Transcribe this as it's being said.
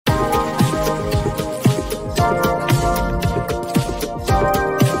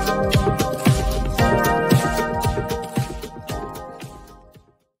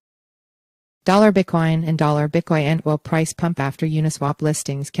Bitcoin and BTCOIN2 price pump after Uniswap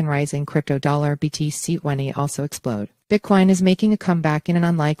listings can rising crypto BTC20 also explode. Bitcoin is making a comeback in an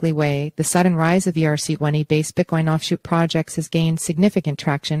unlikely way. The sudden rise of ERC20-based Bitcoin offshoot projects has gained significant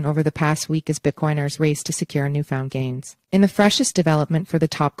traction over the past week as Bitcoiners race to secure newfound gains. In the freshest development for the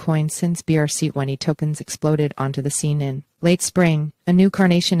top coin since BRC20 tokens exploded onto the scene in late spring, a new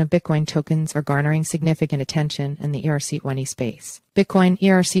carnation of Bitcoin tokens are garnering significant attention in the ERC20 space. Bitcoin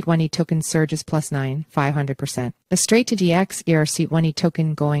ERC20 token surges plus 500%. A straight-to-DEX ERC20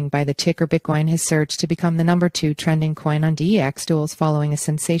 token going by the ticker Bitcoin has surged to become the number 2 trending coin on DEXtools following a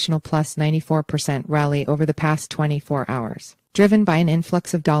sensational plus 94% rally over the past 24 hours. Driven by an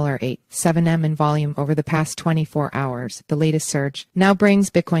influx of $8.7M in volume over the past 24 hours, the latest surge now brings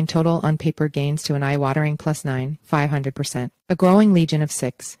Bitcoin total on paper gains to an eye-watering plus 500%. A growing legion of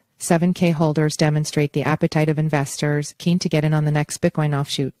 7K holders demonstrate the appetite of investors keen to get in on the next Bitcoin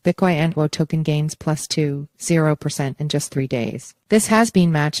offshoot. BTCOIN2 token gains plus 0% in just 3 days. This has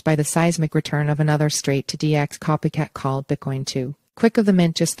been matched by the seismic return of another straight-to-DEX copycat called BTCOIN2. Quick of the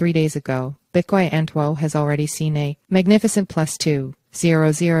mint just 3 days ago, BTCOIN2 has already seen a magnificent plus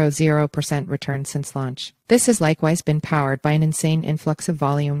 2,000% return since launch. This has likewise been powered by an insane influx of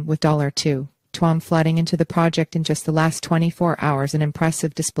volume with $2.2M flooding into the project in just the last 24 hours, an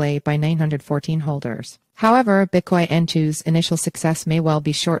impressive display by 914 holders. However, BTCOIN2's initial success may well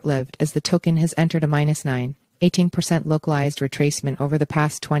be short-lived as the token has entered a minus 18% localized retracement over the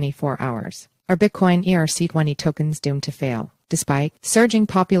past 24 hours. Are Bitcoin ERC20 tokens doomed to fail? Despite surging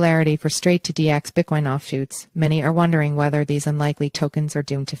popularity for straight-to-DEX Bitcoin offshoots, many are wondering whether these unlikely tokens are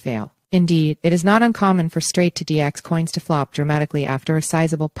doomed to fail. Indeed, it is not uncommon for straight-to-DEX coins to flop dramatically after a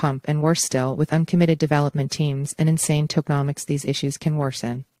sizable pump, and worse still, with uncommitted development teams and insane tokenomics, these issues can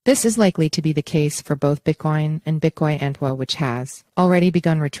worsen. This is likely to be the case for both Bitcoin and BTCOIN2, which has already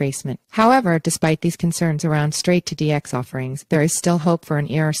begun retracement. However, despite these concerns around straight-to-DEX offerings, there is still hope for an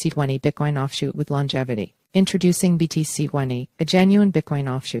ERC20 Bitcoin offshoot with longevity. Introducing BTC20, a genuine Bitcoin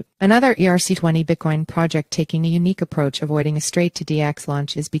offshoot. Another ERC20 Bitcoin project taking a unique approach avoiding a straight-to-DEX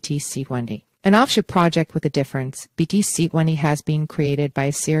launch is BTC20. An offshoot project with a difference, BTC20 has been created by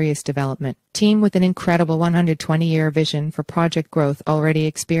a serious development team with an incredible 120-year vision for project growth, already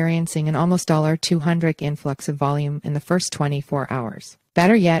experiencing an almost $200 influx of volume in the first 24 hours.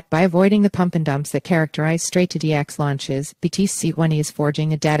 Better yet, by avoiding the pump and dumps that characterize straight-to-DEX launches, BTC20 is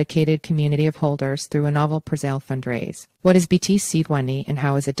forging a dedicated community of holders through a novel pre-sale fundraise. What is BTC20 and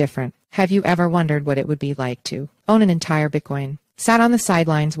how is it different? Have you ever wondered what it would be like to own an entire Bitcoin? Sat on the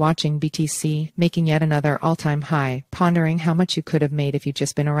sidelines watching BTC making yet another all-time high, pondering how much you could have made if you'd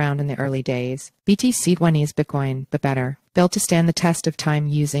just been around in the early days. BTC20 is Bitcoin, but better. Built to stand the test of time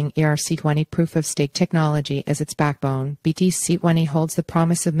using ERC20 proof-of-stake technology as its backbone, BTC20 holds the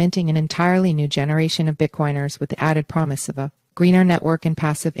promise of minting an entirely new generation of Bitcoiners with the added promise of a greener network and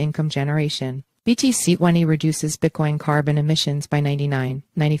passive income generation. BTC20 reduces Bitcoin carbon emissions by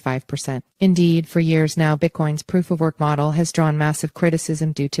 95%. Indeed, for years now, Bitcoin's proof-of-work model has drawn massive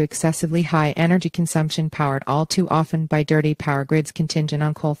criticism due to excessively high energy consumption powered all too often by dirty power grids contingent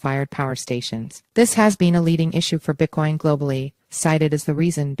on coal-fired power stations. This has been a leading issue for Bitcoin globally, cited as the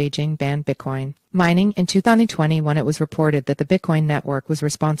reason Beijing banned Bitcoin mining in 2020 when it was reported that the Bitcoin network was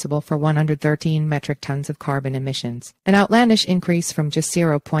responsible for 113 metric tons of carbon emissions, an outlandish increase from just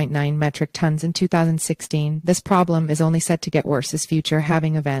 0.9 metric tons in 2016. This problem is only set to get worse as future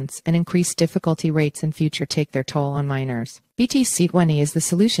halving events and increased difficulty rates in future take their toll on miners. BTC20 is the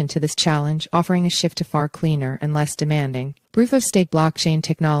solution to this challenge, offering a shift to far cleaner and less demanding proof-of-stake blockchain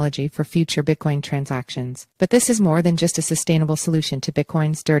technology for future Bitcoin transactions. But this is more than just a sustainable solution to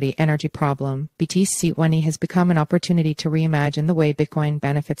Bitcoin's dirty energy problem. BTC20 has become an opportunity to reimagine the way Bitcoin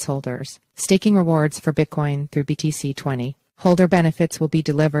benefits holders. Staking rewards for Bitcoin through BTC20. Holder benefits will be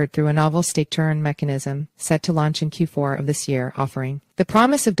delivered through a novel stake-to-earn mechanism set to launch in Q4 of this year, offering the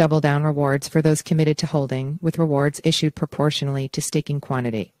promise of double-down rewards for those committed to holding, with rewards issued proportionally to staking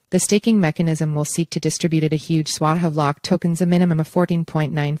quantity. The staking mechanism will seek to distribute a huge swath of locked tokens, a minimum of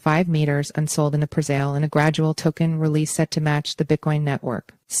 14.95 meters unsold in the pre-sale, and a gradual token release set to match the Bitcoin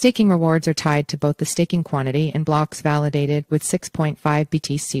network. Staking rewards are tied to both the staking quantity and blocks validated, with 6.5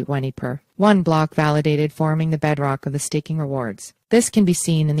 BTC20 per 1 block validated, forming the bedrock of the staking rewards. This can be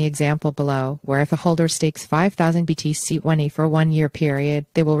seen in the example below, where if a holder stakes 5,000 BTC20 for a 1-year period,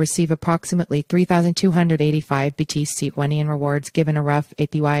 they will receive approximately 3,285 BTC20 in rewards, given a rough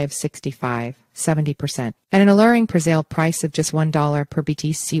APY of 65-70%. At an alluring pre-sale price of just $1 per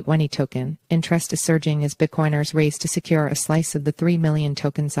BTC20 token, interest is surging as Bitcoiners race to secure a slice of the 3 million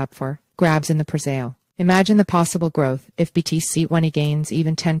tokens up for grabs in the pre-sale. Imagine the possible growth. If BTC20 gains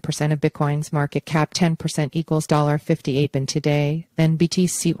even 10% of Bitcoin's market cap, 10% equals $58 billion today, then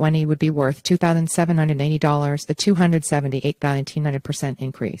BTC20 would be worth $2,780, a $278,900%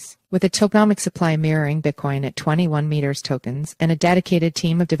 increase. With a tokenomic supply mirroring Bitcoin at 21 meters tokens and a dedicated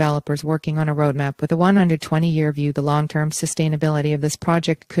team of developers working on a roadmap with a 120-year view, the long-term sustainability of this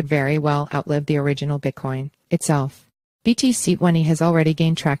project could very well outlive the original Bitcoin itself. BTC20 has already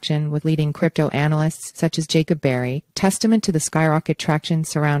gained traction with leading crypto analysts such as Jacob Berry, testament to the skyrocket traction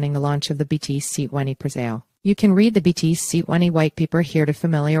surrounding the launch of the BTC20 presale. You can read the BTC20 white paper here to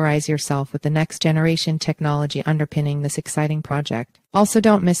familiarize yourself with the next generation technology underpinning this exciting project. Also,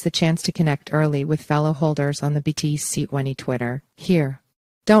 don't miss the chance to connect early with fellow holders on the BTC20 Twitter. Here.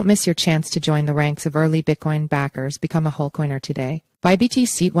 Don't miss your chance to join the ranks of early Bitcoin backers. Become a whole coiner today. By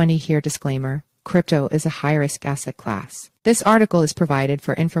BTC20 here. Disclaimer. Crypto is a high-risk asset class. This article is provided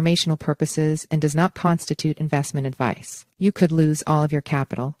for informational purposes and does not constitute investment advice. You could lose all of your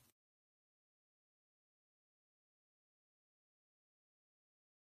capital.